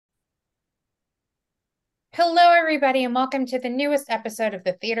Hello, everybody, and welcome to the newest episode of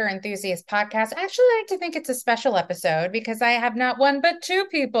the Theater Enthusiast podcast. I actually like to think it's a special episode because I have not one but two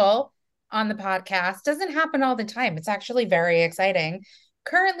people on the podcast. Doesn't happen all the time. It's actually very exciting.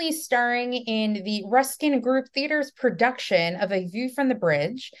 Currently starring in the Ruskin Group Theater's production of A View from the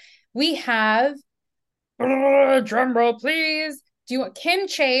Bridge, we have drum roll, please. Do you want Kim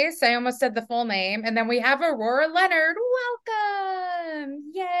Chase? I almost said the full name, and then we have Aurora Leonard.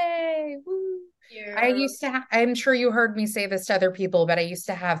 Welcome! Yay! Woo. I You. used to I'm sure you heard me say this to other people, but I used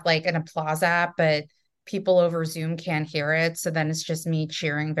to have like an applause app, but people over Zoom can't hear it. So then it's just me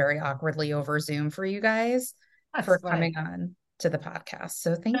cheering very awkwardly over Zoom for you guys That's for funny. coming on to the podcast.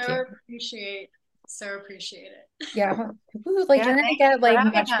 So thank you. So appreciate, so appreciate it. Yeah. Woo, like Yeah, you're gonna thank you get for like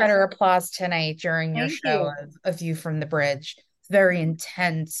having much us. better applause tonight during your Thank show you. of A View from the Bridge. Very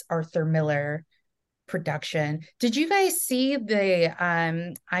intense Arthur Miller production. Did you guys see the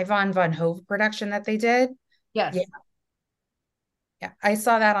Ivan von Hove production that they did? Yeah. Yes. Yeah, I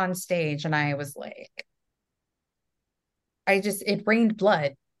saw that on stage and I was like, it rained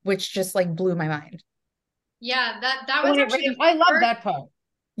blood, which just like blew my mind. Yeah, that was When it actually the rained, I love first. that part.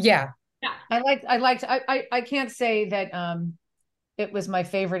 Yeah, Yeah. I can't say that it was my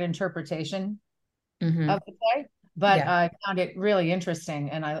favorite interpretation hmm of the play, but yeah, I found it really interesting,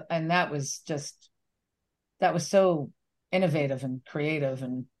 and that was so innovative and creative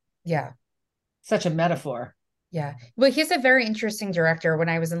and yeah, such a metaphor. yeah. Well, he's a very interesting director. When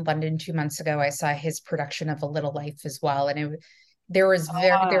I was in London 2 months ago, I saw his production of A Little Life as well. And there Ah,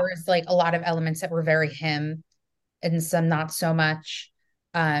 was like a lot of elements that were very him and some not so much.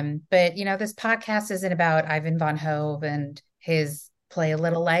 But this podcast isn't about Ivan von Hove and his play A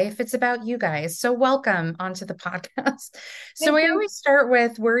Little Life. It's about you guys. So welcome onto the podcast. So thank I you. always start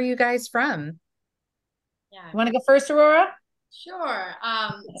with, where are you guys from? Yeah, You want to go first, Aurora? sure.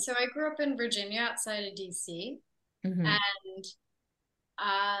 So I grew up in Virginia outside of DC, hmm and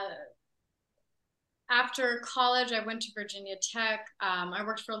uh, after college, I went to Virginia Tech. I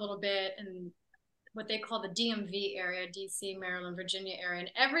worked for a little bit in what they call the DMV area, DC, Maryland, Virginia area,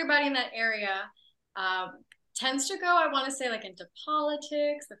 and everybody in that area um, tends to go, I want to say, like into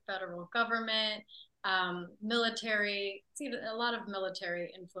politics, the federal government, military, see a lot of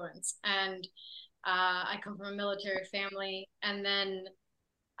military influence. And I come from a military family. And then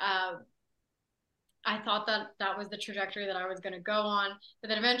uh, I thought that that was the trajectory that I was going to go on. But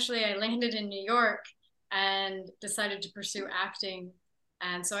then eventually I landed in New York and decided to pursue acting.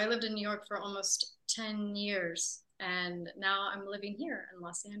 And so I lived in New York for almost 10 years. And now I'm living here in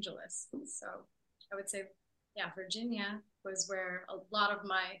Los Angeles. So I would say, yeah, Virginia was where a lot of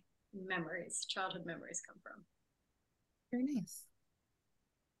my memories, childhood memories, come from. Very nice.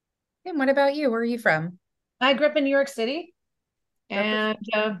 And what about you? Where are you from? I grew up in New York City, and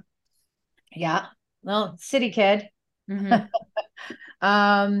Represent. yeah, well, city kid. hmm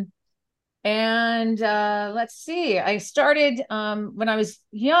Um, And let's see, I started when I was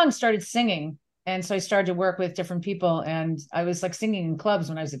young, started singing. And so I started to work with different people. And I was like singing in clubs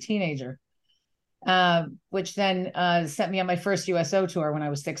when I was a teenager, which then sent me on my first USO tour when I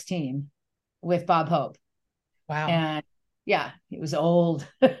was 16 with Bob Hope. Wow. And yeah, it was old.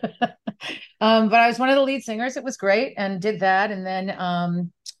 But I was one of the lead singers. It was great and did that. And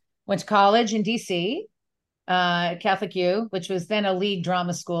then went to college in DC, Catholic U, which was then a lead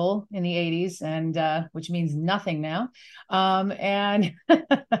drama school in the 80s, and which means nothing now. And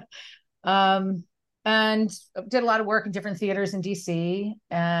um, and did a lot of work in different theaters in DC.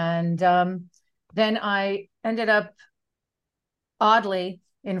 And then I ended up oddly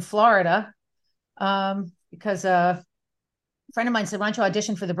in Florida because a friend of mine said, "Why don't you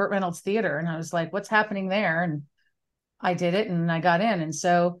audition for the Burt Reynolds Theater?" And I was like, "What's happening there?" And I did it and I got in. And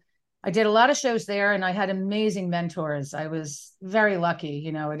so I did a lot of shows there and I had amazing mentors. I was very lucky,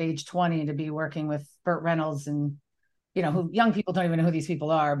 at age 20 to be working with Burt Reynolds and, who young people don't even know who these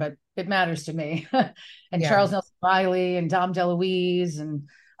people are, but it matters to me. And Yeah. Charles Nelson Riley and Dom DeLuise. And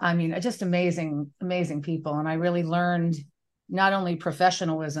I mean, just amazing, amazing people. And I really learned not only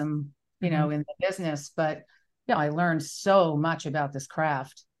professionalism, hmm in the business, but, I learned so much about this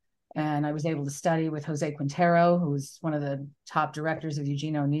craft. And I was able to study with Jose Quintero, who was one of the top directors of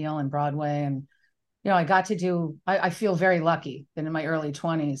Eugene O'Neill and Broadway. And, I got to I feel very lucky that in my early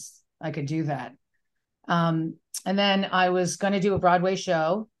 20s, I could do that. And then I was going to do a Broadway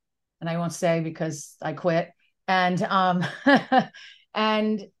show, and I won't say because I quit. And,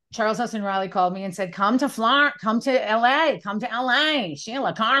 and Charles Nelson Riley called me and said, come to Florida, come to LA, come to LA,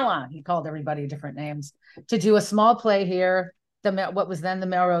 Sheila, Carla. He called everybody different names to do a small play here, what was then the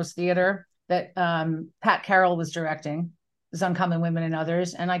Melrose Theater that Pat Carroll was directing. It was Uncommon Women and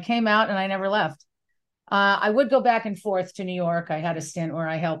Others. And I came out and I never left. I would go back and forth to New York. I had a stint where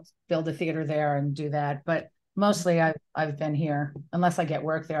I helped build a theater there and do that, but mostly I've been here. Unless I get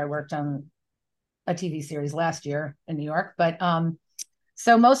work there. I worked on a TV series last year in New York, but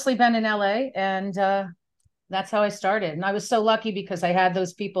so mostly been in LA, and that's how I started. And I was so lucky because I had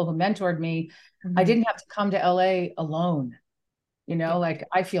those people who mentored me. I didn't have to come to LA alone. Like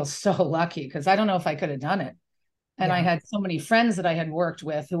I feel so lucky because I don't know if I could have done it. And I had so many friends that I had worked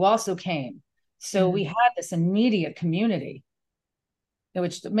with who also came. So we had this immediate community,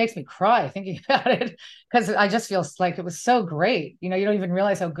 which makes me cry thinking about it because I just feel like it was so great. You don't even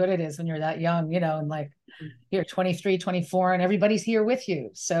realize how good it is when you're that young, and like you're 23, 24, and everybody's here with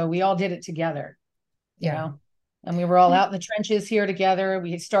you. So we all did it together, and we were all out in the trenches here together.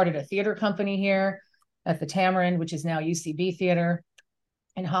 We had started a theater company here at the Tamarind, which is now UCB Theater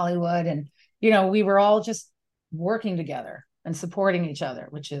in Hollywood. And, we were all just working together and supporting each other,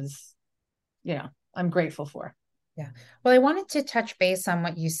 which is, I'm grateful for. Yeah. Well, I wanted to touch base on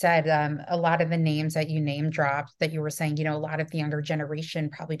what you said. A lot of the names that you name dropped that you were saying, a lot of the younger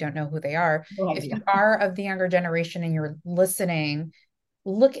generation probably don't know who they are. If you are of the younger generation and you're listening,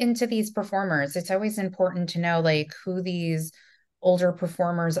 look into these performers. It's always important to know like who these older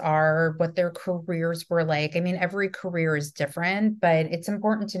performers are, what their careers were like. I mean, every career is different, but it's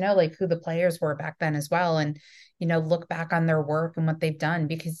important to know like who the players were back then as well. And, look back on their work and what they've done,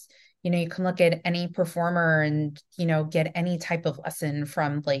 because you can look at any performer and, get any type of lesson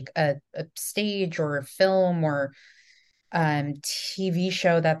from like a stage or a film or TV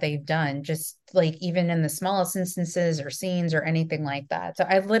show that they've done, just like even in the smallest instances or scenes or anything like that. So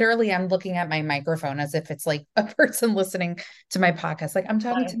I'm looking at my microphone as if it's like a person listening to my podcast, like I'm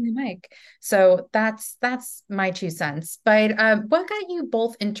talking to my mic. So that's my 2 cents. But what got you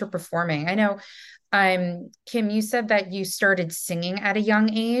both into performing? I know Kim, you said that you started singing at a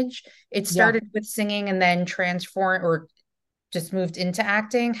young age. It started with singing and then transformed or just moved into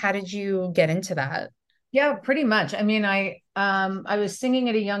acting. How did you get into that? Yeah, pretty much. I mean, I was singing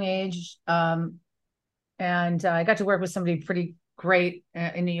at a young age, and I got to work with somebody pretty great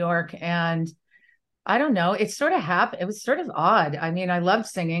in New York. And I don't know, it sort of happened. It was sort of odd. I mean, I loved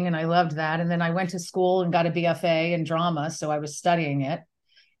singing and I loved that. And then I went to school and got a BFA in drama, so I was studying it.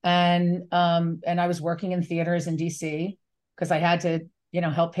 And I was working in theaters in DC because I had to,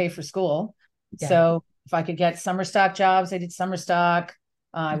 help pay for school. Yeah. So if I could get summer stock jobs, I did summer stock.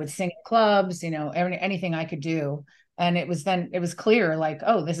 I would sing at clubs, anything I could do. And it was clear, like,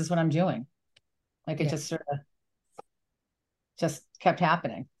 oh, this is what I'm doing. Like it just sort of just kept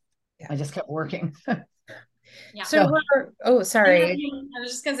happening. Yeah. I just kept working. Yeah. So, sorry. I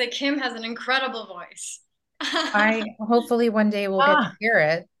was just gonna say, Kim has an incredible voice. I hopefully one day we'll get to hear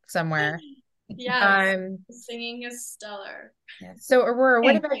it somewhere. Yes, singing is stellar. Yeah. So, Aurora,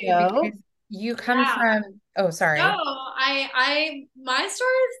 what about you? Because you come from. Oh, sorry. No, my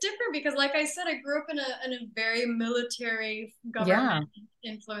story is different because, like I said, I grew up in a very military government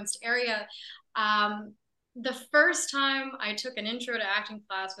influenced area. The first time I took an intro to acting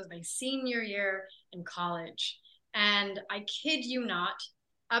class was my senior year in college. And I kid you not,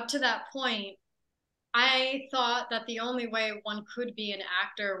 up to that point, I thought that the only way one could be an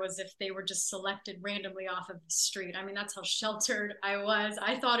actor was if they were just selected randomly off of the street. I mean, that's how sheltered I was.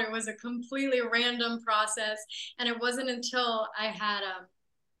 I thought it was a completely random process. And it wasn't until I had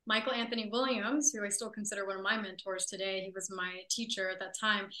Michael Anthony Williams, who I still consider one of my mentors today. He was my teacher at that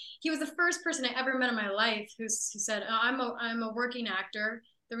time. He was the first person I ever met in my life who said, oh, I'm a working actor.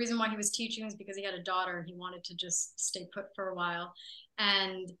 The reason why he was teaching was because he had a daughter and he wanted to just stay put for a while.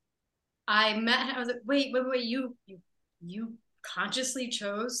 And I met him. I was like, wait, you consciously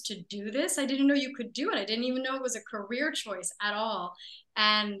chose to do this? I didn't know you could do it. I didn't even know it was a career choice at all.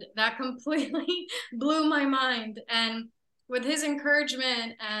 And that completely blew my mind. And with his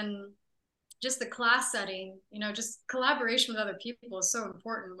encouragement and just the class setting, just collaboration with other people is so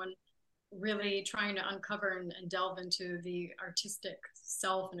important when really trying to uncover and delve into the artistic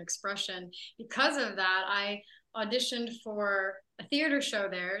self and expression. Because of that, I auditioned for a theater show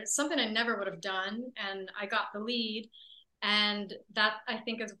there. It's something I never would have done, and I got the lead. And that, I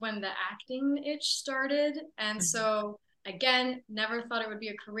think, is when the acting itch started. And so again, never thought it would be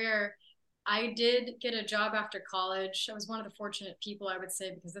a career. I did get a job after college. I was one of the fortunate people, I would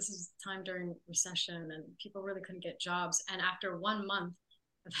say, because this is time during recession and people really couldn't get jobs. And after 1 month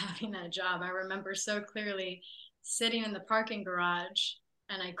of having that job, I remember so clearly sitting in the parking garage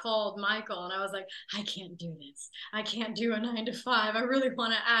And I called Michael and I was like, I can't do this. I can't do a 9 to 5. I really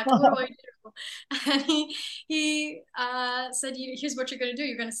want to act. What do I do? And he said, here's what you're going to do.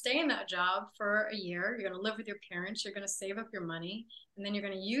 You're going to stay in that job for a year. You're going to live with your parents. You're going to save up your money. And then you're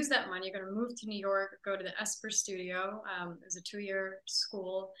going to use that money. You're going to move to New York, go to the Esper Studio. It was a 2-year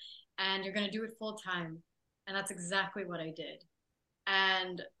school. And you're going to do it full time. And that's exactly what I did.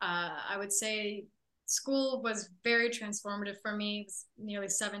 And I would say school was very transformative for me. It was nearly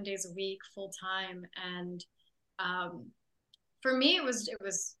 7 days a week, full time. And for me, it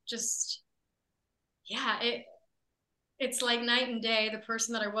was just, yeah, it's like night and day. The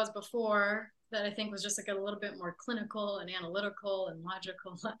person that I was before, that I think was just like a little bit more clinical and analytical and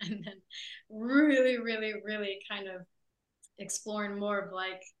logical, and then really, really, really kind of exploring more of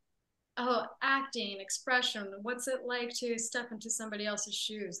like, oh, acting, expression, what's it like to step into somebody else's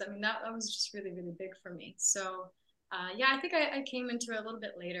shoes? I mean, that was just really, really big for me. So yeah, I think I came into it a little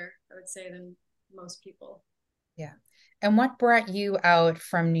bit later, I would say, than most people. Yeah. And what brought you out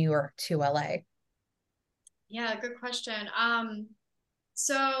from New York to LA? Yeah, good question.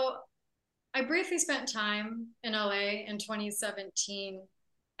 So I briefly spent time in LA in 2017,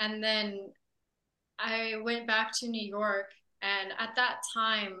 and then I went back to New York. And at that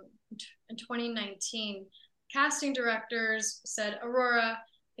time, in 2019, casting directors said, Aurora,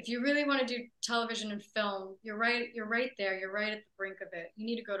 if you really want to do television and film, you're right there. You're right at the brink of it. You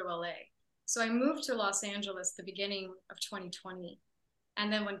need to go to LA. So I moved to Los Angeles the beginning of 2020.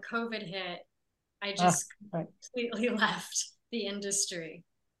 And then when COVID hit, I just completely left the industry.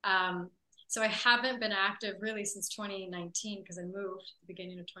 So I haven't been active really since 2019 because I moved at the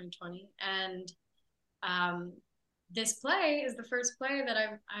beginning of 2020. And this play is the first play that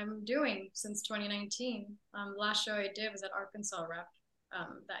I'm doing since 2019. The last show I did was at Arkansas Rep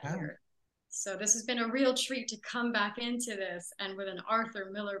that year. So this has been a real treat to come back into this, and with an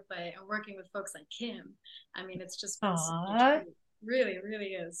Arthur Miller play and working with folks like Kim. I mean, it's just been such a treat. Really, really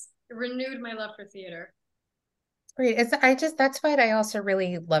is. It renewed my love for theater. Great. That's what I also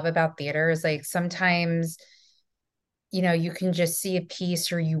really love about theater is like sometimes, you can just see a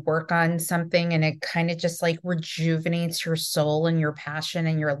piece or you work on something and it kind of just like rejuvenates your soul and your passion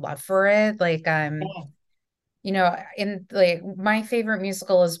and your love for it. Like, in like my favorite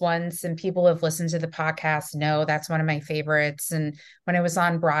musical is Once, and people who have listened to the podcast know that's one of my favorites. And when I was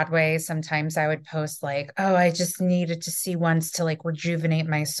on Broadway, sometimes I would post like, oh, I just needed to see Once to like rejuvenate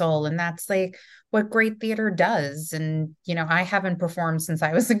my soul. And that's like what great theater does. And, I haven't performed since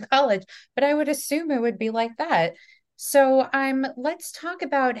I was in college, but I would assume it would be like that. So let's talk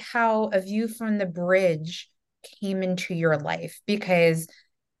about how A View from the Bridge came into your life, because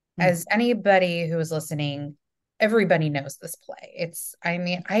as anybody who is listening, everybody knows this play.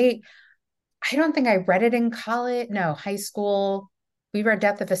 I don't think I read it in college. No, high school. We read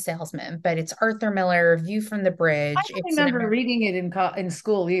Death of a Salesman, but it's Arthur Miller, View from the Bridge. I don't remember reading it in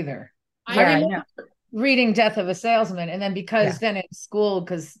school either. Yeah, I know. Reading Death of a Salesman, and then then in school,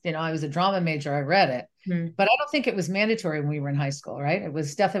 because I was a drama major, I read it. But I don't think it was mandatory when we were in high school, right? It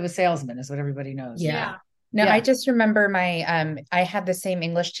was Death of a Salesman is what everybody knows. Yeah. No, I just remember I had the same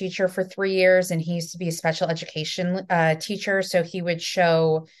English teacher for 3 years, and he used to be a special education teacher. So he would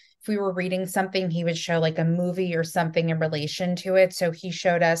show, if we were reading something, he would show like a movie or something in relation to it. So he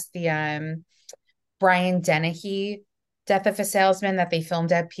showed us the Brian Dennehy Death of a Salesman that they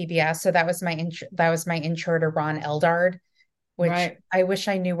filmed at PBS. So that was my intro to Ron Eldard, which I wish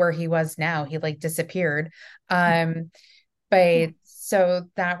I knew where he was now. He like disappeared. But so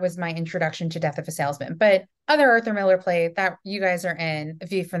that was my introduction to Death of a Salesman. But other Arthur Miller play that you guys are in, A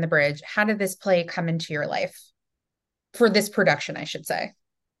View from the Bridge, how did this play come into your life? For this production, I should say.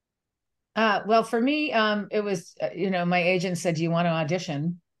 Well, for me, it was, my agent said, do you want to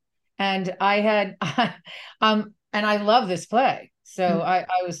audition? And I had, and I love this play. So I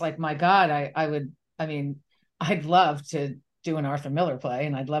was like, my God, I'd love to do an Arthur Miller play,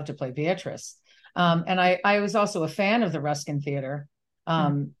 and I'd love to play Beatrice. And I was also a fan of the Ruskin Theatre.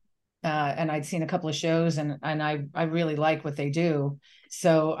 And I'd seen a couple of shows, and I really like what they do.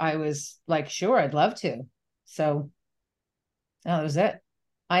 So I was like, sure, I'd love to. So that was it.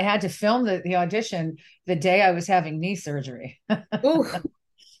 I had to film the audition the day I was having knee surgery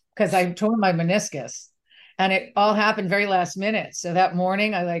because I tore my meniscus, and it all happened very last minute. So that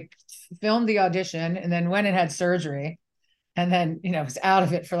morning I like filmed the audition and then went and had surgery. And then, was out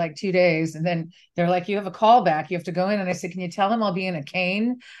of it for like 2 days. And then they're like, you have a call back. You have to go in. And I said, can you tell him I'll be in a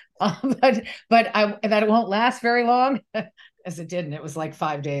cane? But that it won't last very long, as it didn't. It was like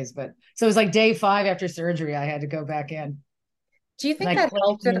 5 days. So it was like day 5 after surgery, I had to go back in. Do you and think I that clutched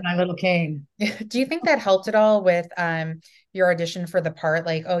helped him in it? my little cane. Do you think that helped at all with your audition for the part?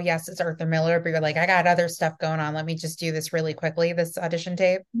 Like, oh yes, it's Arthur Miller, but you're like, I got other stuff going on. Let me just do this really quickly, this audition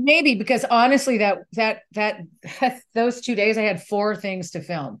tape. Maybe because honestly, that those 2 days I had 4 things to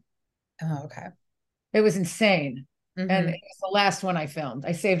film. Oh, okay. It was insane. And Mm-hmm. it was the last one I filmed.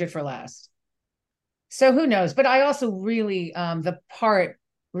 I saved it for last. So who knows? But I also really, the part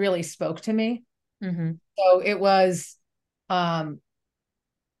really spoke to me. Mm-hmm. So um,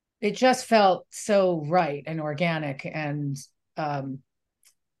 it just felt so right and organic. And, um,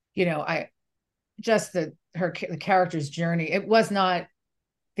 I just the character's journey.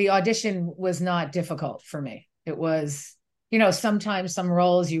 The audition was not difficult for me. It was, sometimes some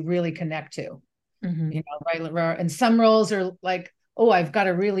roles you really connect to. Mm-hmm. Right? And some roles are like, oh, I've got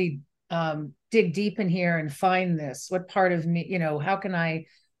to really dig deep in here and find this. What part of me, how can I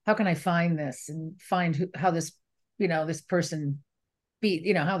find this and find how this person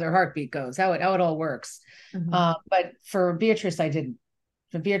beat, how their heartbeat goes, how it all works. Mm-hmm. But for Beatrice, I didn't.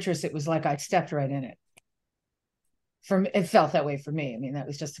 For Beatrice, it was like I stepped right in it. It felt that way for me. I mean, that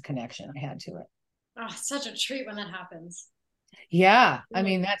was just a connection I had to it. Oh, such a treat when that happens. Yeah, I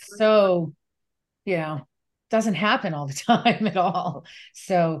Really mean, that's great. so, you know, doesn't happen all the time at all.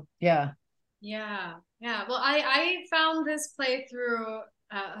 So yeah. Yeah, yeah. Well, I found this play through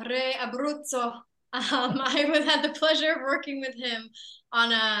Re Abruzzo. Had the pleasure of working with him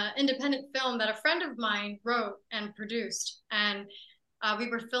on an independent film that a friend of mine wrote and produced, and we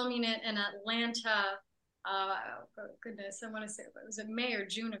were filming it in Atlanta. Oh goodness, I want to say was it May or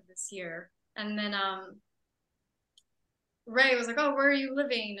June of this year, and then Ray was like, "Oh, where are you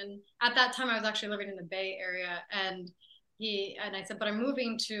living?" And at that time, I was actually living in the Bay Area, and I said, "But I'm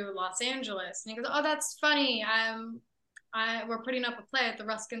moving to Los Angeles." And he goes, "Oh, that's funny. We're putting up a play at the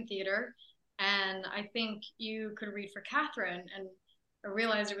Ruskin Theatre, and I think you could read for Catherine." And I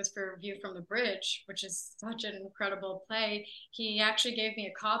realized it was for View from the Bridge, which is such an incredible play. He actually gave me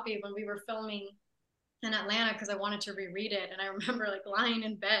a copy when we were filming in Atlanta because I wanted to reread it. And I remember like lying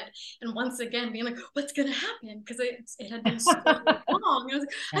in bed and once again being like, what's going to happen? Because it had been so long. I was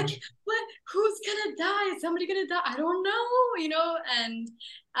like, I Yeah. can't, what? Who's going to die? Is somebody going to die? I don't know, and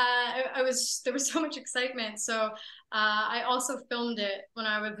there was so much excitement. So I also filmed it when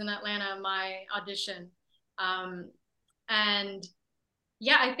I was in Atlanta, my audition. And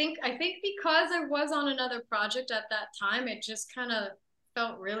yeah, I think because I was on another project at that time, it just kind of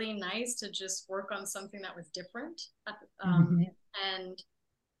felt really nice to just work on something that was different. Mhm. And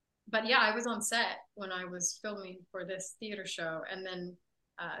but yeah, I was on set when I was filming for this theater show, and then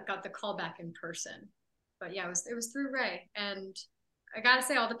got the call back in person. But yeah, it was through Ray, and I gotta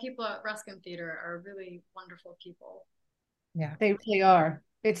say, all the people at Ruskin Theater are really wonderful people. Yeah. They really are.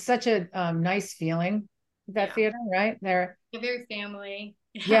 It's such a nice feeling, that Yeah, theater, right? they're very family.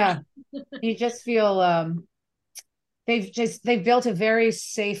 Yeah, Yeah, you just feel they've built a very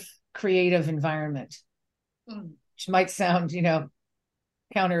safe, creative environment, mm, which might sound,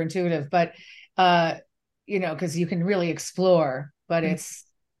 counterintuitive, but uh, because you can really explore, but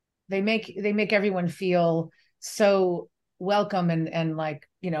they make everyone feel so welcome and like,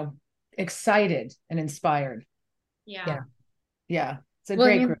 excited and inspired. yeah. Yeah. Yeah. It's a Well, I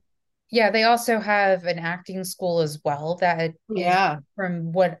great mean, group. yeah, they also have an acting school as well that is, Yeah.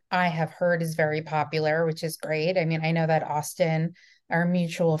 from what I have heard, is very popular, which is great. I mean, I know that Austin, our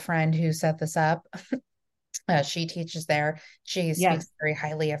mutual friend who set this up, she teaches there. She speaks Yes. very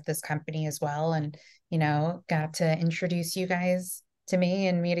highly of this company as well, and got to introduce you guys to me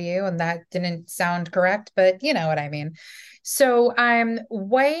and me to you, and that didn't sound correct, but you know what I mean. So,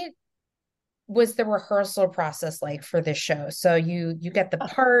 what was the rehearsal process like for this show? So you get the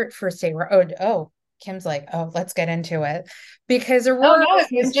part first day. Oh, Kim's like, oh, let's get into it because Oh Aurora no, was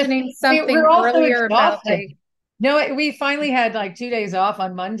it was just mentioning we're something also earlier about exhausted. like, No, we finally had like 2 days off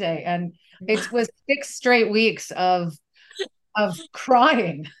on Monday, and it was 6 straight weeks of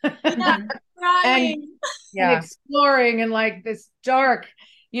crying Yeah, mhm, and crying. yeah, exploring and like this dark,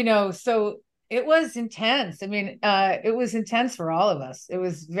 so it was intense. I mean, it was intense for all of us. It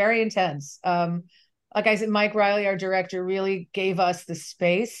was very intense. Like I said, Mike Riley, our director, really gave us the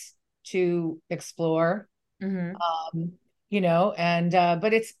space to explore. hmm um, and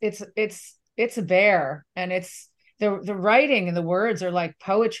but it's a bear, and it's the writing and the words are like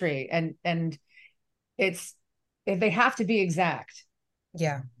poetry, and it's they have to be exact.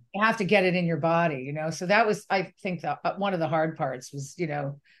 yeah, You have to get it in your body, so that was, I think, one of the hard parts was,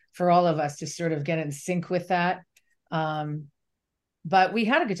 for all of us to sort of get in sync with that. um But we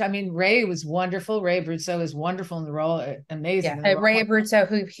had a good time. I mean, Ray was wonderful. Ray Bruzzo is wonderful in the role, amazing in the role. Ray Abruzzo,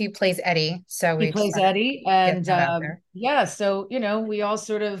 who he plays Eddie. So He we just plays want to Eddie, get and that out there. yeah, so we all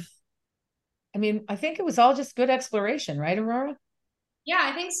sort of. I mean, I think it was all just good exploration, right, Aurora? Yeah,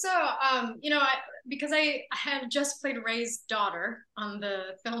 I think so. Because I had just played Ray's daughter on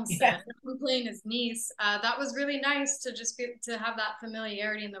the film Yeah. set, I'm playing his niece. That was really nice to just to have that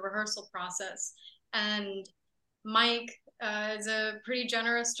familiarity in the rehearsal process. And Mike is a pretty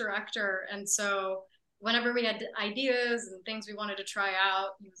generous director, and so whenever we had ideas and things we wanted to try out,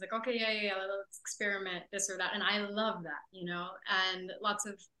 he was like, "Okay, yeah, let's experiment this or that." And I love that, and lots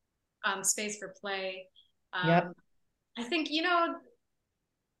of space for play. Yep. I think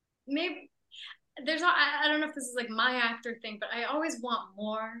maybe there's not I don't know if this is like my actor thing, but I always want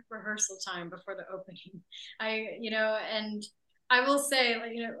more rehearsal time before the opening. And I will say,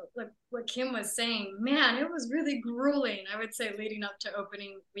 like what Kim was saying, man, it was really grueling, I would say, leading up to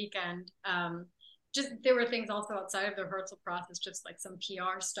opening weekend. Just there were things also outside of the rehearsal process, just like some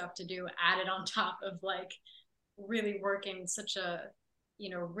PR stuff to do added on top of like really working such a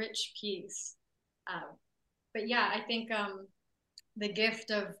rich piece. But yeah, I think the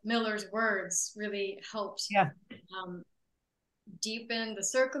gift of Miller's words really helped Yeah. deepen the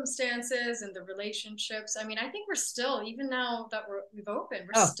circumstances and the relationships. I mean, I think we're still, even now that we've opened,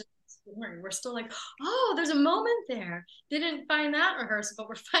 we're still exploring. We're still like, oh, there's a moment there. Didn't find that rehearsal, but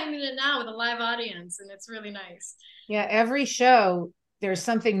we're finding it now with a live audience, and it's really nice. Yeah, every show there's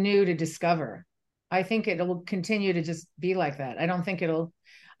something new to discover. I think it'll continue to just be like that. I don't think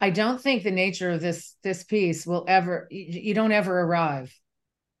the nature of this piece will ever, you don't ever arrive.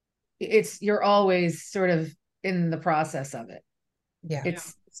 You're always sort of in the process of it. Yeah.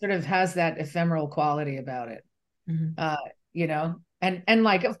 It's sort of has that ephemeral quality about it. Mm-hmm. And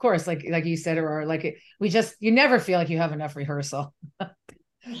like, of course, like you said, or like you never feel like you have enough rehearsal.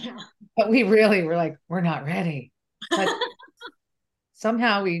 Yeah. But we really were like, we're not ready. But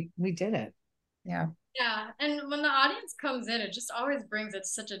somehow we did it. Yeah. Yeah. And when the audience comes in, it just always brings it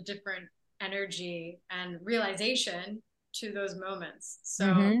such a different energy and realization to those moments. So,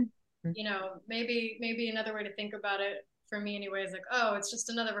 Mm-hmm. maybe another way to think about it for me anyway is like, oh, it's just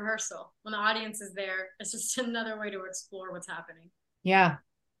another rehearsal. When the audience is there, it's just another way to explore what's happening. Yeah.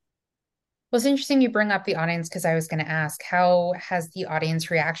 Well, it's interesting you bring up the audience because I was going to ask, how has the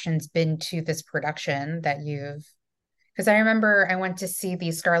audience reactions been to this production that you've? Because I remember I went to see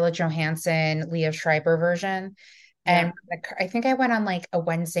the Scarlett Johansson, Leah Schreiber version. And I think I went on like a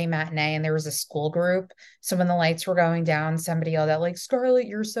Wednesday matinee and there was a school group. So when the lights were going down, somebody yelled out like, "Scarlett,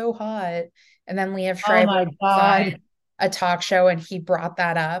 you're so hot." And then Leah Oh Schreiber my was on God. a talk show and he brought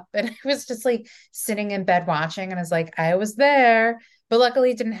that up. And I was just like sitting in bed watching and I was like, I was there. But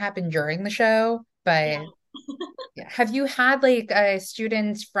luckily it didn't happen during the show. But yeah. Have you had like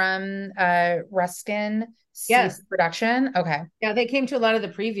students from Ruskin see Yes. the production? Okay. Yeah, they came to a lot of the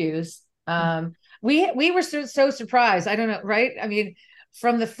previews. We were so surprised. I don't know, right? I mean,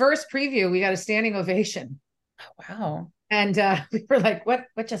 from the first preview, we got a standing ovation. Wow. And we were like, what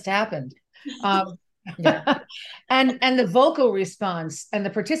just happened? Yeah. And the vocal response and the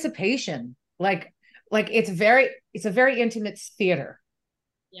participation, like it's a very intimate theater.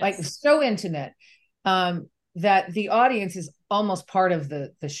 Yes. Like so intimate that the audience is almost part of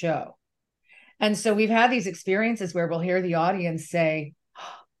the show. And so we've had these experiences where we'll hear the audience say,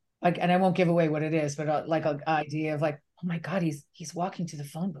 like, and I won't give away what it is, but like an idea of like, oh my God, he's walking to the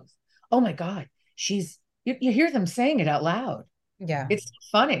phone booth. Oh my God, you hear them saying it out loud. Yeah. It's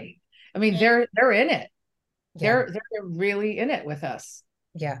funny. I mean, they're in it. Yeah. They're really in it with us.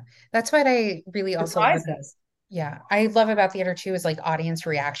 Yeah. That's what I really also love. Yeah. I love about theater too is like audience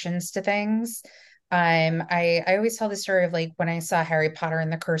reactions to things. I always tell the story of like when I saw Harry Potter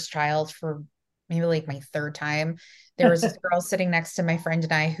and the Cursed Child for maybe like my third time, there was this girl sitting next to my friend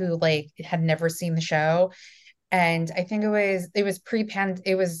and I who like had never seen the show. And I think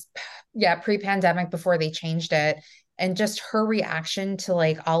pre-pandemic before they changed it. And just her reaction to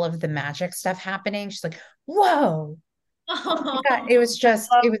like all of the magic stuff happening, she's like, whoa. Yeah, it was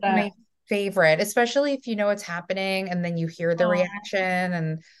my favorite, especially if you know what's happening and then you hear the reaction.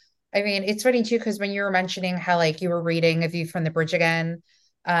 And I mean, it's funny too, because when you were mentioning how like you were reading A View from the Bridge again,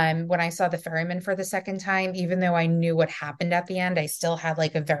 when I saw The Ferryman for the second time, even though I knew what happened at the end, I still had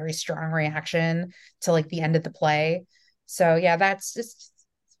like a very strong reaction to like the end of the play. So yeah, it's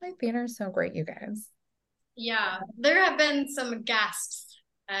my theater is so great, you guys. Yeah, there have been some gasps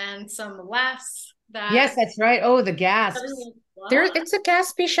and some laughs that. Yes, that's right. Oh, the gasps. It's a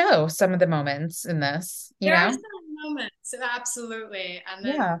gaspy show, some of the moments in this, there are some moments, absolutely. And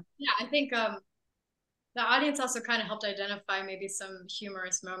then yeah, I think the audience also kind of helped identify maybe some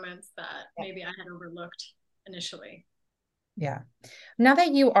humorous moments that maybe I had overlooked initially. Yeah. Now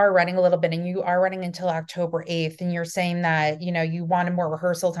that you are running a little bit and you are running until October 8th, and you're saying that, you wanted more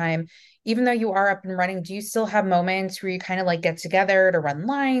rehearsal time, even though you are up and running, do you still have moments where you kind of like get together to run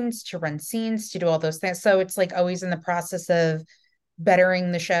lines, to run scenes, to do all those things? So it's like always in the process of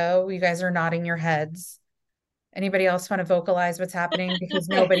bettering the show. You guys are nodding your heads. Anybody else want to vocalize what's happening? Because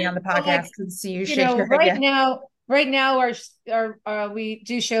nobody on the Well, podcast like, can see you shake your head right yet. now, we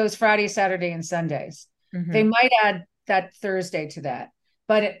do shows Friday, Saturday, and Sundays. They Mm-hmm. might add that Thursday to that,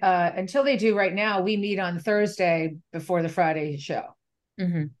 but until they do right now, we meet on Thursday before the Friday show,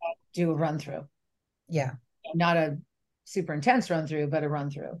 Mm-hmm. do a run through. Yeah. Not a super intense run through, but a run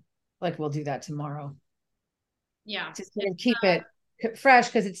through. Like we'll do that tomorrow. Yeah. To sort of keep it fresh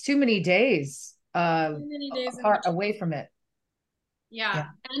because it's too many days too many days apart away from it. Yeah.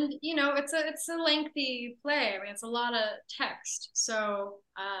 And it's a lengthy play. I mean, it's a lot of text. So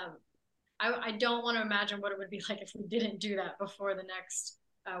I don't want to imagine what it would be like if we didn't do that before the next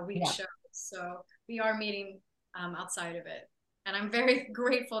week show. So we are meeting outside of it. And I'm very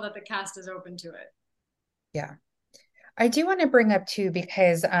grateful that the cast is open to it. Yeah. I do want to bring up too,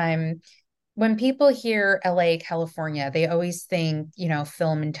 because when people hear LA, California, they always think,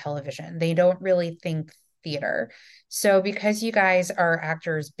 film and television. They don't really think theater. So because you guys are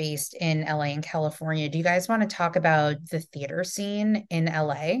actors based in LA and California, do you guys want to talk about the theater scene in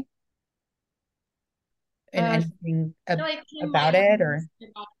LA and anything like about it? Or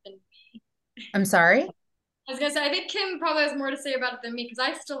I'm sorry? I was gonna say, I think Kim probably has more to say about it than me because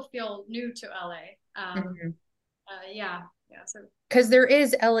I still feel new to LA. Yeah. So because there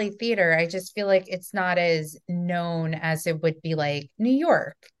is LA theater, I just feel like it's not as known as it would be like New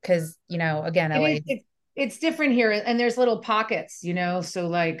York. Because again, LA. It's different here, and there's little pockets, So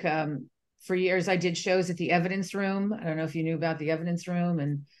like for years, I did shows at the Evidence Room. I don't know if you knew about the Evidence Room,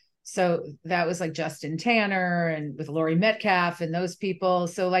 and so that was like Justin Tanner and with Laurie Metcalf and those people.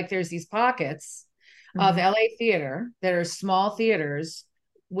 So like there's these pockets of LA theater that are small theaters,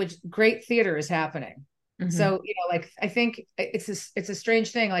 which great theater is happening. So, like I think it's a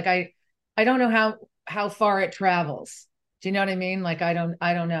strange thing. Like I don't know how far it travels. Do you know what I mean? Like I don't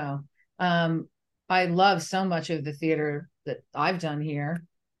know. I love so much of the theater that I've done here.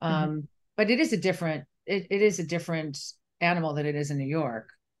 But it is a different animal than it is in New York.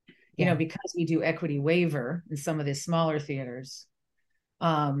 Because we do equity waiver in some of the smaller theaters.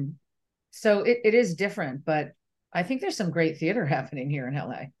 So it is different, but I think there's some great theater happening here in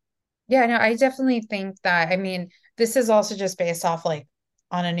LA. Yeah, no, I definitely think that. I mean, this is also just based off like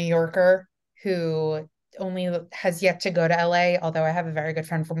on a New Yorker who only has yet to go to LA, although I have a very good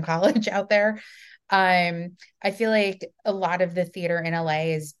friend from college out there. I feel like a lot of the theater in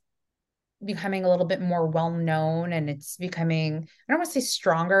LA is becoming a little bit more well known, and it's becoming, I don't want to say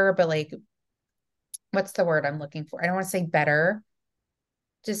stronger, but like, what's the word I'm looking for? I don't want to say better,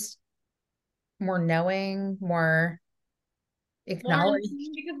 just more knowing, more acknowledged.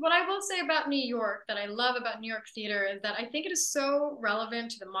 Because what I will say about New York that I love about New York theater is that I think it is so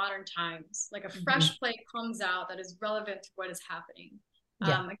relevant to the modern times. Like a fresh play comes out that is relevant to what is happening.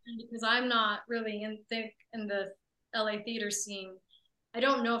 Again, because I'm not really in the LA theater scene. I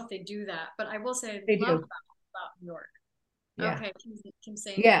don't know if they do that, but I will say I love about New York. Yeah. Okay, Kim's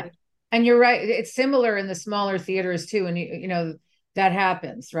saying yeah. And you're right. It's similar in the smaller theaters too. And that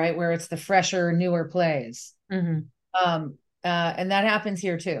happens, right? Where it's the fresher, newer plays. And that happens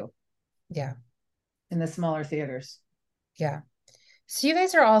here too. Yeah. In the smaller theaters. Yeah. So you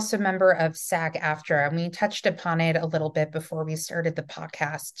guys are also a member of SAG-AFTRA, and we touched upon it a little bit before we started the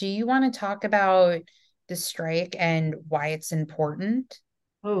podcast. Do you want to talk about the strike and why it's important?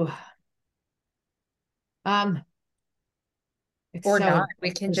 Oh, or not.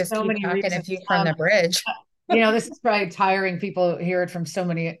 We can just keep talking if you from the bridge. This is probably tiring. People hear it from so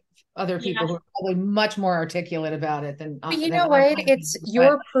many other people who are probably much more articulate about it than. But you know what? It's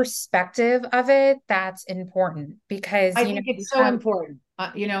your perspective of it that's important, because I think it's so important.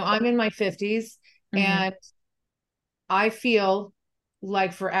 I'm in my 50s, and I feel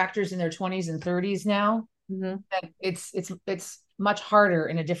like for actors in their 20s and 30s now, that it's much harder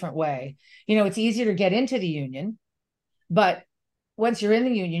in a different way. It's easier to get into the union, but once you're in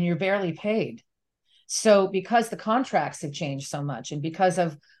the union, you're barely paid. So because the contracts have changed so much, and because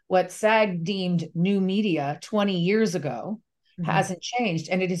of what SAG deemed new media 20 years ago hasn't changed,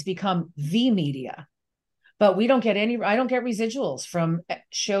 and it has become the media. But I don't get residuals from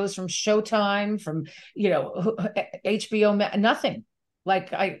shows from Showtime, from HBO, nothing.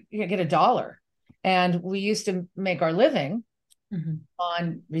 Like I get $1, and we used to make our living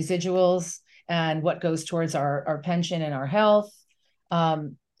on residuals. and what goes towards our pension and our health.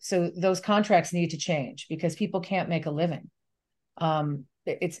 So those contracts need to change because people can't make a living.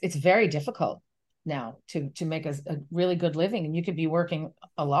 It's very difficult now to make a really good living, and you could be working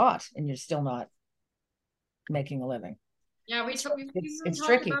a lot and you're still not making a living. Yeah, we It's talked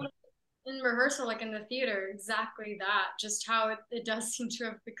tricky. about it in rehearsal, like in the theater, exactly that. Just how it does seem to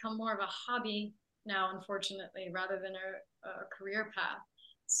have become more of a hobby now, unfortunately, rather than a career path.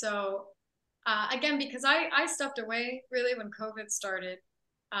 So again, because I stepped away really when COVID started.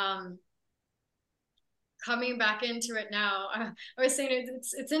 Um, Coming back into it now, I was saying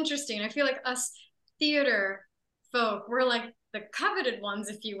it's interesting. I feel like us theater folk, we're like the coveted ones,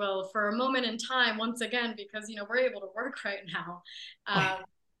 if you will, for a moment in time once again, because we're able to work right now.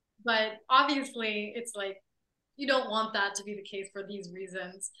 But obviously, it's like you don't want that to be the case for these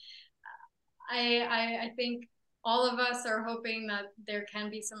reasons. I think all of us are hoping that there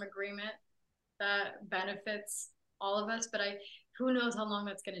can be some agreement that benefits all of us, but who knows how long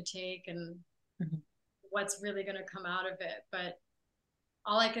that's going to take and what's really going to come out of it. But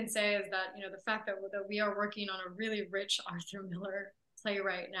all I can say is that the fact that we are working on a really rich Arthur Miller play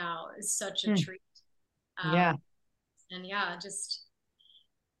right now is such a treat. Yeah. And yeah, just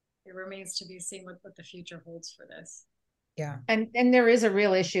it remains to be seen what the future holds for this. Yeah. And there is a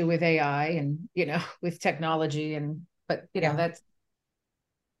real issue with AI and with technology, but that's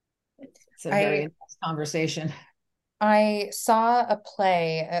it's a very intense conversation. I saw a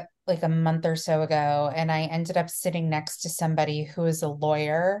play like a month or so ago, and I ended up sitting next to somebody who is a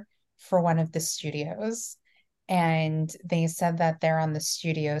lawyer for one of the studios. And they said that they're on the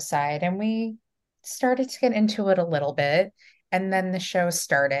studio side, and we started to get into it a little bit. And then the show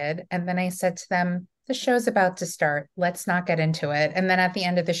started. And then I said to them, the show's about to start. Let's not get into it. And then at the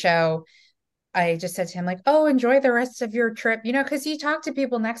end of the show, I just said to him, like, oh, enjoy the rest of your trip, because you talk to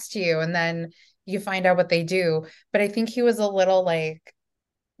people next to you and then you find out what they do. But I think he was a little like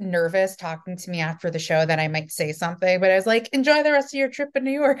nervous talking to me after the show that I might say something, but I was like, enjoy the rest of your trip in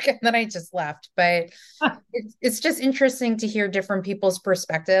New York. And then I just left. But it's just interesting to hear different people's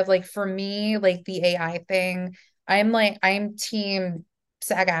perspective. Like for me, like the AI thing, I'm team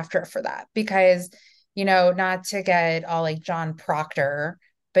SAG-AFTRA for that because, not to get all like John Proctor,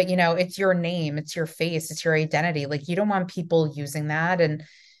 but it's your name, it's your face, it's your identity. Like you don't want people using that. And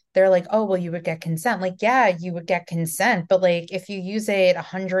they're like, oh, well, you would get consent. Like, yeah, you would get consent. But like if you use it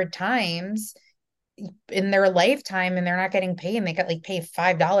 100 times in their lifetime and they're not getting paid and they got like paid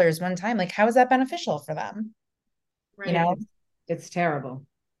 $5 one time, like how is that beneficial for them? Right. It's terrible.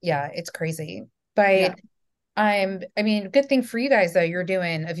 Yeah, it's crazy. But I mean, good thing for you guys though, you're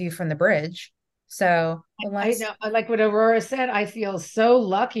doing A View from the Bridge. So I know, like what Aurora said, I feel so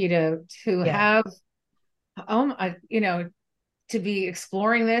lucky to have to be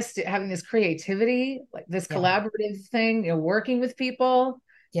exploring this, having this creativity, like this collaborative thing, working with people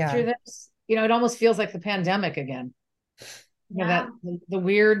through this. It almost feels like the pandemic again. That the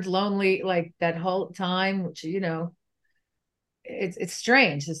weird, lonely, like that whole time, which it's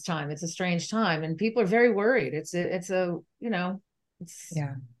strange this time. It's a strange time, and people are very worried. It's a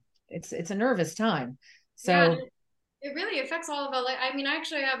it's a nervous time. So it really affects all of our life. I mean, I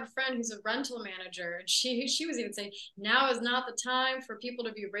actually have a friend who's a rental manager, and she was even saying now is not the time for people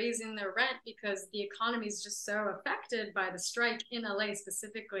to be raising their rent because the economy is just so affected by the strike in LA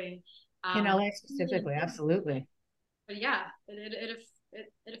specifically. Absolutely. But yeah, it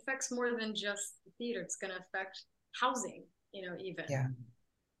affects more than just the theater. It's going to affect housing, even.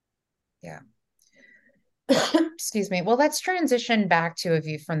 Yeah. Excuse me. Well, let's transition back to A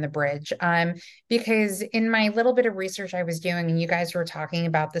View from the Bridge. Because in my little bit of research I was doing, and you guys were talking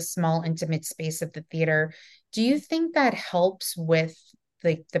about the small, intimate space of the theater, do you think that helps with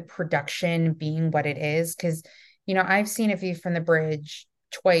the production being what it is? Because, I've seen A View from the Bridge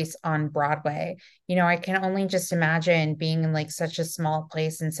twice on Broadway. I can only just imagine being in like such a small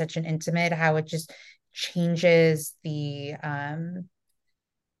place and such an intimate, how it just changes the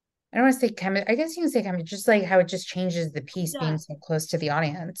I don't want to say chemistry. I guess you can say chemistry, just like how it just changes the piece being so close to the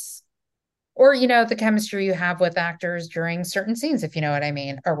audience. Or, the chemistry you have with actors during certain scenes, if you know what I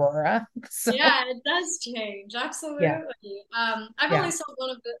mean, Aurora. So, yeah, it does change. Absolutely. I've only saw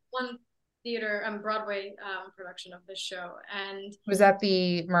one theater Broadway production of this show. And was that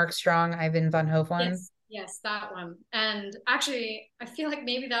the Mark Strong, Ivan Van Hove one? Yes, that one. And actually, I feel like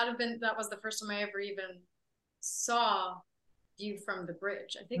maybe that was the first time I ever even saw View from the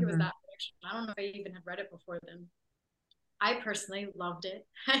Bridge. I think it was that production. I don't know if I even had read it before then. I personally loved it.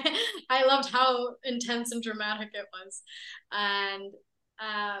 I loved how intense and dramatic it was. And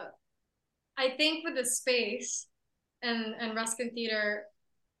I think with the space and Ruskin Theater,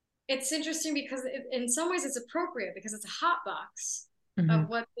 it's interesting because in some ways it's appropriate because it's a hot box Mm-hmm. of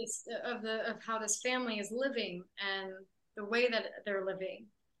what this of how this family is living and the way that they're living.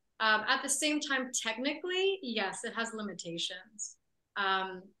 At the same time, technically, yes, it has limitations.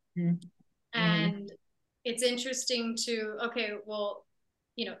 Um, Mm-hmm. and it's interesting to, okay, well,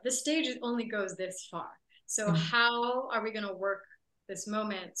 the stage only goes this far. So Mm-hmm. how are we going to work this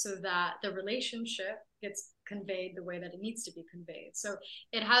moment so that the relationship gets conveyed the way that it needs to be conveyed? So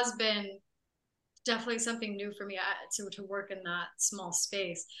it has been definitely something new for me to work in that small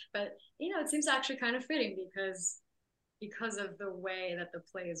space. But it seems actually kind of fitting because of the way that the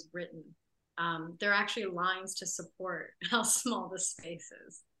play is written. There are actually lines to support how small the space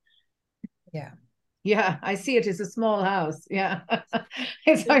is. Yeah. Yeah, I see it as a small house. Yeah.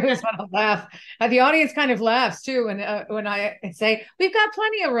 It's I always want to laugh. The audience kind of laughs too when I say, we've got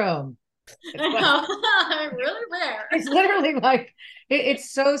plenty of room. It's I like, know, really rare. it's literally like,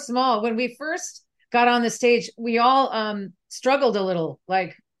 it's so small. When we first got on the stage, we all struggled a little,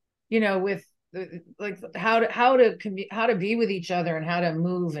 like, with like how to be with each other and how to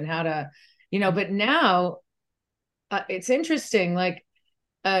move and how to, but now it's interesting. Like,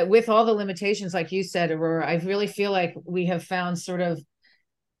 with all the limitations, like you said, Aurora, I really feel like we have found sort of,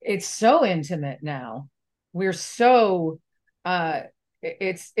 it's so intimate now. We're so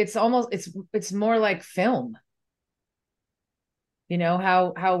it's almost it's more like film,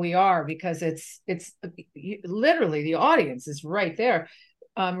 how we are, because it's literally the audience is right there.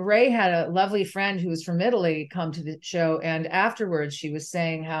 Ray had a lovely friend who was from Italy come to the show, and afterwards she was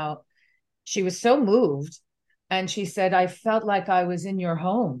saying how she was so moved, and she said, I felt like I was in your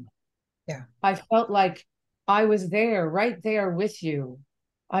home. Yeah. I felt like I was there, right there with you.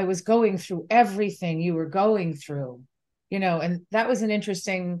 I was going through everything you were going through, and that was an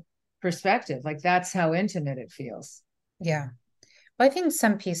interesting perspective. Like, that's how intimate it feels. Yeah. Well, I think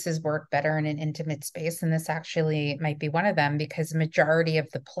some pieces work better in an intimate space, and this actually might be one of them because the majority of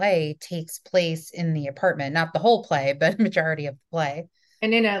the play takes place in the apartment, not the whole play, but majority of the play.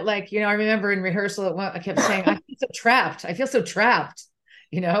 And in a, like, I remember in rehearsal, I kept saying, I feel so trapped. I feel so trapped,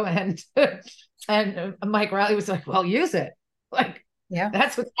 and and Mike Riley was like, well, use it. Like, Yeah.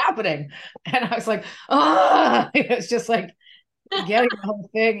 that's what's happening. And I was like, oh, it's just like getting the whole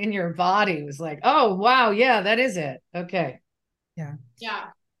thing in your body was like, oh, wow. Yeah, that is it. Okay. Yeah. Yeah.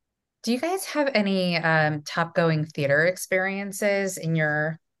 Do you guys have any top going theater experiences in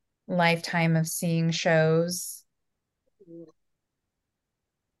your lifetime of seeing shows?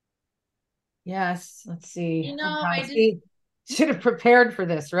 Yes. Let's see. Oh, I God. did. See, should have prepared for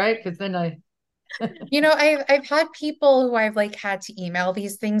this, right? Because then I've had people who I've like had to email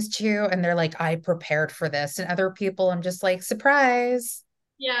these things to, and they're like, I prepared for this. And other people, I'm just like, surprise.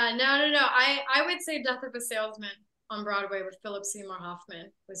 Yeah, no. I would say Death of a Salesman on Broadway with Philip Seymour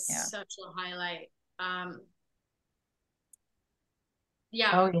Hoffman was Yeah. such a highlight.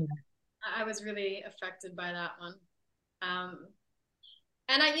 Yeah, oh, yeah. I was really affected by that one. Um,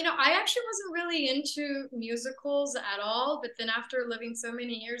 and I actually wasn't really into musicals at all, but then after living so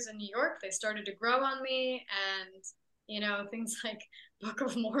many years in New York, they started to grow on me, and things like Book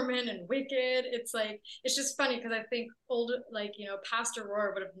of Mormon and Wicked. It's like it's just funny because I think old, like, past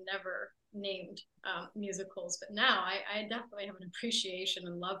Aurora would have never named musicals, but now I definitely have an appreciation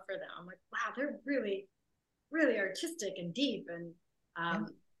and love for them. I'm like, wow, they're really, really artistic and deep and Yeah.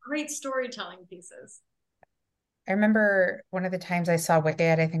 great storytelling pieces. I remember one of the times I saw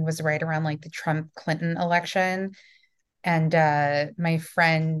Wicked, I think was right around like the Trump Clinton election. And my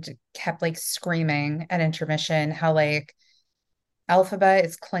friend kept like screaming at intermission how like Alphaba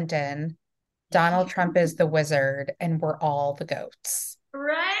is Clinton, Donald Trump is the wizard, and we're all the goats.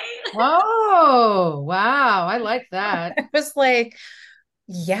 Right? Oh, wow. I like that. I was like,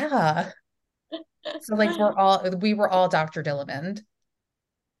 yeah. So like we were all Dr. Dillemand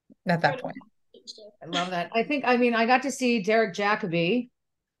at that point. I love that. I got to see Derek Jacobi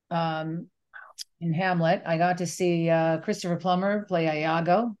um, in Hamlet. I got to see Christopher Plummer play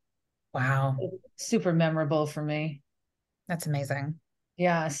Iago. Wow. Super memorable for me. That's amazing.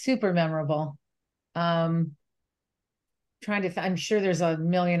 Yeah, super memorable. Um, I'm sure there's a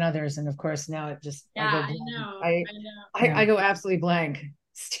million others, and of course now I go Yeah, I blank. know. I I know. Yeah. I go absolutely blank.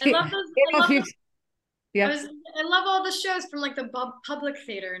 I love those. I love those. I Yeah. was. I love all the shows from like the public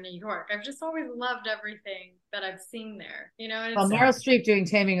theater in New York. I've just always loved everything that I've seen there. And Well, it's Meryl Streep doing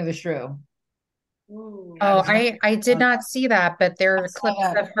Taming of the Shrew. ooh. That Oh, is one. I did not see that, but there I are saw clips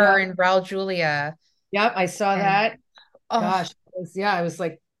that. of her Yep. and Raul Julia. Yep. I saw And that. oh, Gosh. I was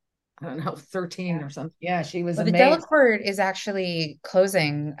like, I don't know, 13 or something. Yeah, she was Well, the amazing. Delacorte is actually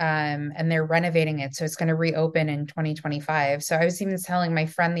closing, and they're renovating it, so it's going to reopen in 2025. So I was even telling my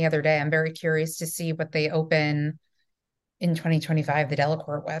friend the other day, I'm very curious to see what they open in 2025, the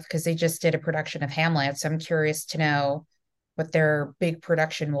Delacorte with, because they just did a production of Hamlet. So I'm curious to know what their big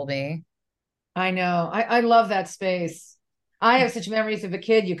production will be. I know. I love that space. I have such memories of a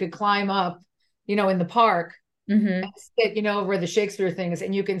kid. You could climb up, in the park and Hmm. sit, where the Shakespeare thing is,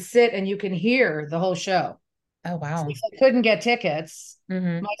 and you can sit and you can hear the whole show. Oh, So wow. if I couldn't get tickets,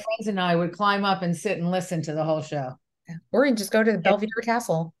 Hmm. my friends and I would climb up and sit and listen to the whole show. Or you just go to the Belvedere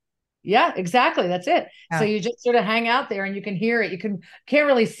Castle. Yeah, exactly. That's it. So Yeah. you just sort of hang out there and you can hear it. Can't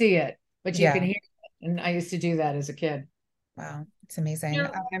really see it, but you can Yeah. hear it. And I used to do that as a kid. Wow. It's amazing. You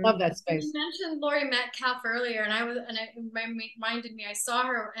know, Love that you space. mentioned Laurie Metcalf earlier, and it reminded me. I saw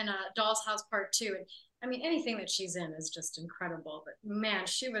her in a Doll's House Part Two, and I mean anything that she's in is just incredible. But man,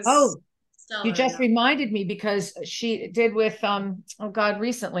 she was Oh, you stellar in just that. reminded me because she did with oh God,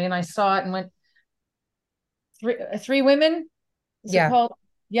 recently, and I saw it and went three women. Is it Yeah. called? I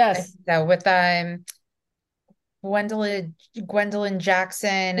Yes. think so with Gwendolyn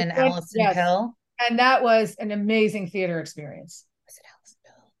Jackson and Allison Yes. Pill. And that was an amazing theater experience. Was it Allison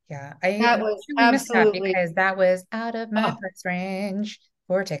Pill? Yeah. I That was truly missed that absolutely, because that was out of my oh, price range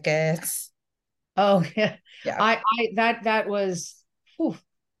for tickets. oh yeah. Yeah. That was, whew,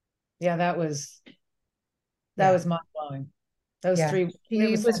 yeah, that Yeah. was mind blowing. Those Yeah. three, it She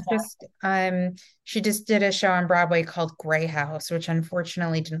was was fantastic. just she just did a show on Broadway called Grey House, which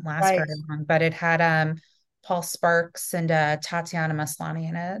unfortunately didn't last Right. very long, but it had Paul Sparks and Tatiana Maslany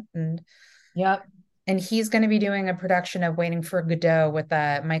in it. Yep. And he's going to be doing a production of Waiting for Godot with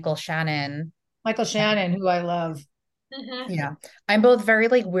Michael Shannon. Michael Shannon, who I love. Yeah. I'm both very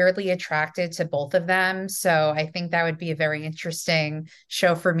like weirdly attracted to both of them. So I think that would be a very interesting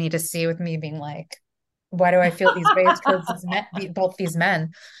show for me to see with me being like, why do I feel these ways towards both these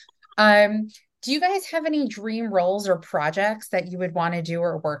men? Um, do you guys have any dream roles or projects that you would want to do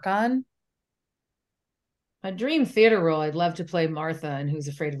or work on? A dream theater role. I'd love to play Martha and Who's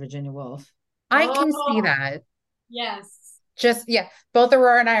Afraid of Virginia Woolf. I can see Oh that. yes. Just, yeah, both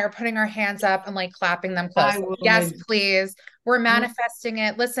Aurora and I are putting our hands up and like clapping them close. I Like, yes, would. please. We're manifesting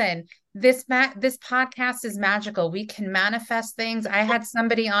it. Listen, this podcast is magical. We can manifest things. I had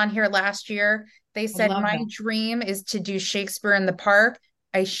somebody on here last year. They I said love my that. dream is to do Shakespeare in the Park.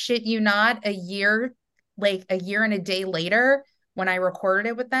 I shit you not, like a year and a day later, when I recorded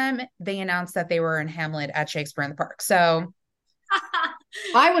it with them, they announced that they were in Hamlet at Shakespeare in the Park. So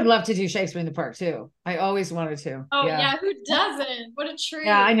I would love to do Shakespeare in the Park too. I always wanted to. Oh Yeah. yeah, who doesn't? What a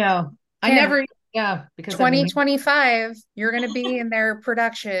Yeah, I treat. know. I Kim, never, yeah, because I've been here. 2025, you're going to be in their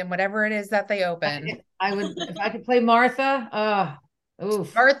production, whatever it is that they open. I would, if I could play Martha,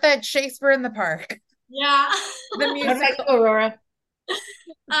 oof. Martha at Shakespeare in the Park, Yeah. the What about musical. you, Aurora?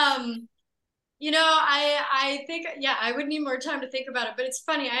 um I think yeah, I would need more time to think about it, but it's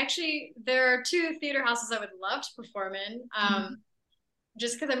funny. There are two theater houses I would love to perform in.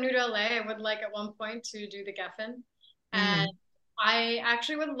 Just because I'm new to LA, I would like at one point to do the Geffen. And Mhm. I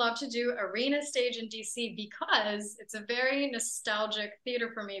actually would love to do Arena Stage in DC because it's a very nostalgic theater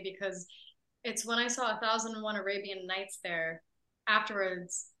for me because it's when I saw 1001 Arabian Nights there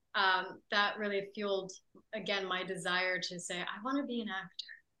afterwards, that really fueled again my desire to say, I want to be an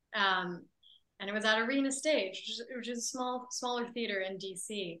actor. And it was at Arena Stage, which is a smaller theater in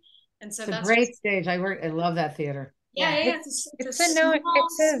DC. And so It's a that's great just, stage. I love that theater. yeah, Yeah. yeah, yeah, It's it's a a no, small,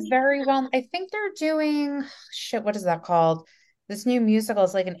 it's a sweet very theater. well, I think they're doing shit, what is that called? This new musical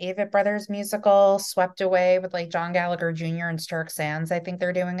is like an Avett Brothers musical, Swept Away with like John Gallagher Jr. and Sturk Sands. I think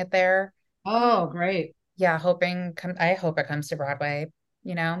they're doing it there. Oh, great. Yeah, I hope it comes to Broadway.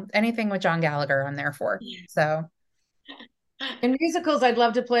 Anything with John Gallagher, I'm there for. So In musicals, I'd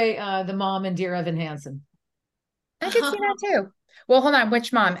love to play the mom in Dear Evan Hansen. I could see that too. Well, hold on,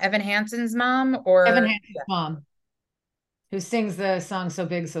 which mom? Evan Hansen's mom Evan or Hansen's mom, who sings the song So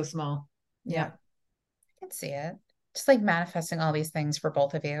Big, So Small. yeah, Yeah. I can see it. Just like manifesting all these things for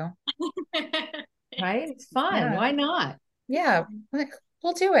both of you. Right? It's fun. Yeah. Why not? Yeah,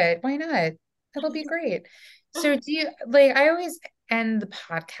 we'll do it. Why not? It'll be great. So do you like I always end the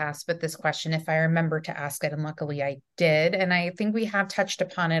podcast with this question if I remember to ask it, and luckily I did. And I think we have touched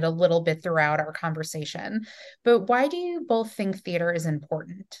upon it a little bit throughout our conversation. But why do you both think theater is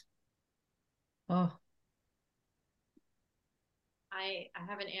important? Oh, I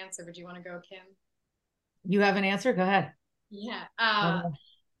have an answer, but do you want to go, Kim? you have an answer? Go ahead. Yeah. Okay.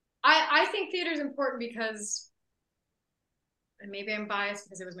 I think theater is important because, and maybe I'm biased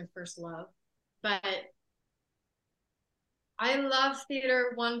because it was my first love, but I love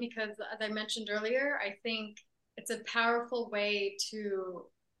theater, one, because as I mentioned earlier, I think it's a powerful way to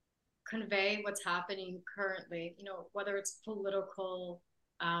convey what's happening currently, you know, whether it's political,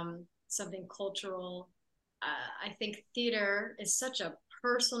 something cultural. I think theater is such a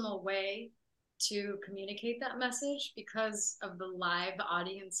personal way to communicate that message because of the live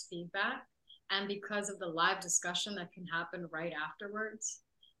audience feedback and because of the live discussion that can happen right afterwards.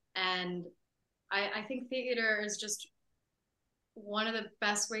 And I think theater is just one of the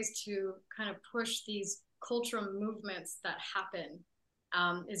best ways to kind of push these cultural movements that happen,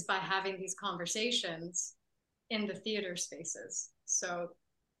 is by having these conversations in the theater spaces. So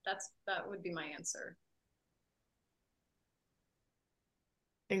that would be my answer.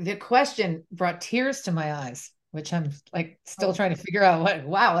 The question brought tears to my eyes, which I'm like still trying to figure out what.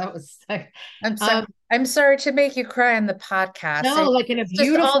 Wow, that was like. I'm sorry to make you cry on the podcast. No, like in a Just all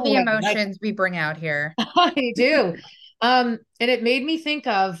beautiful the way, emotions we bring out here. I do. And it made me think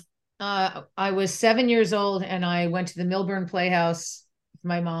of I was 7 years old and I went to the Milburn Playhouse with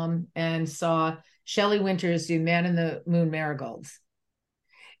my mom and saw Shelley Winters do Man in the Moon Marigolds.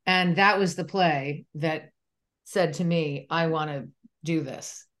 And that was the play that said to me, I want to do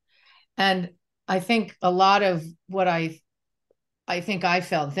this. And I think a lot of what I think I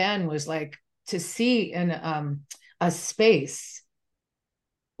felt then was like to see in a space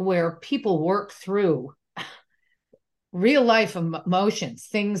where people work through real life emotions,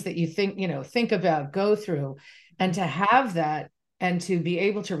 things that you think about, go through, and to have that and to be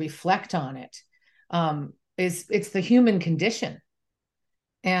able to reflect on it, it's the human condition.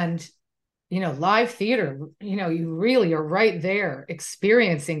 And live theater, you really are right there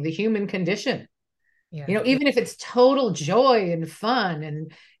experiencing the human condition. Yeah. Even if it's total joy and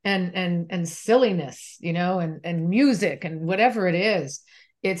fun and silliness, and music and whatever it is,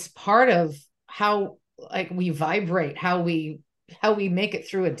 it's part of how like we vibrate, how we make it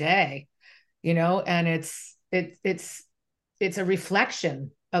through a day, and it's a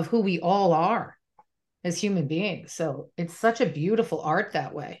reflection of who we all are as human beings. So it's such a beautiful art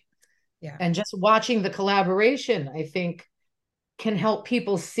that way. Yeah. And just watching the collaboration, I think, can help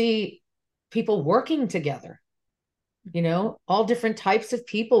people see people working together, all different types of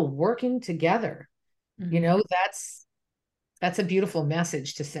people working together. Mm-hmm. That's a beautiful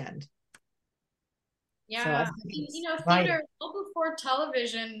message to send. Yeah, theater, well before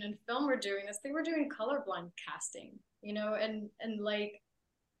television and film were doing this, they were doing colorblind casting, and like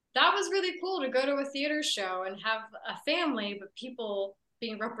that was really cool to go to a theater show and have a family, but people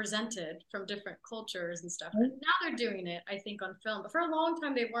being represented from different cultures and stuff. And now they're doing it, I think, on film, but for a long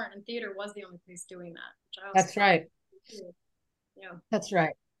time they weren't, and theater was the only place doing that. That's right. Yeah, that's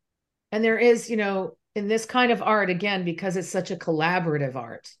right. And there is, in this kind of art, again, because it's such a collaborative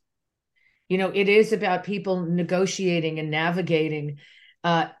art, it is about people negotiating and navigating,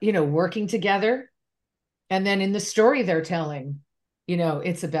 working together. And then in the story they're telling,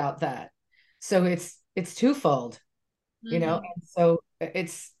 it's about that. So it's twofold, mm-hmm. And so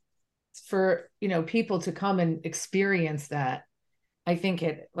it's for, people to come and experience that. I think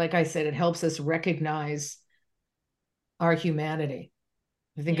like I said, it helps us recognize our humanity.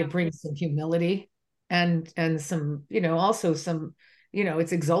 I think it brings some humility and some, also some,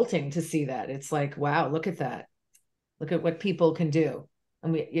 it's exalting to see that. It's like, wow, look at that. Look at what people can do.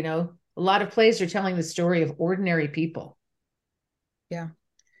 And a lot of plays are telling the story of ordinary people. Yeah.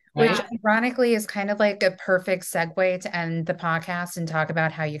 Right? Which ironically is kind of like a perfect segue to end the podcast and talk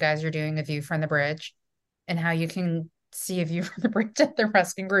about how you guys are doing A View from the Bridge and how you can see A View from the Bridge at the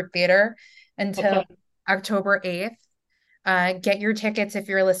Ruskin Group Theatre until October 8th. Get your tickets if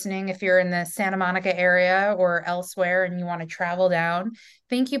you're listening, if you're in the Santa Monica area or elsewhere and you want to travel down.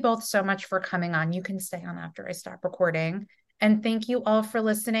 Thank you both so much for coming on. You can stay on after I stop recording. And thank you all for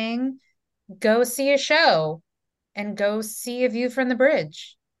listening. Go see a show and go see A View from the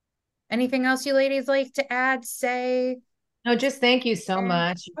Bridge. Anything else you ladies like to add, say? No, just thank you so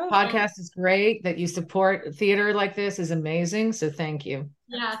much. Podcast is great. That you support theater like this is amazing. So thank you.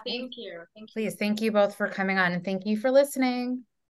 Yeah, thank you. Please, thank you both for coming on and thank you for listening.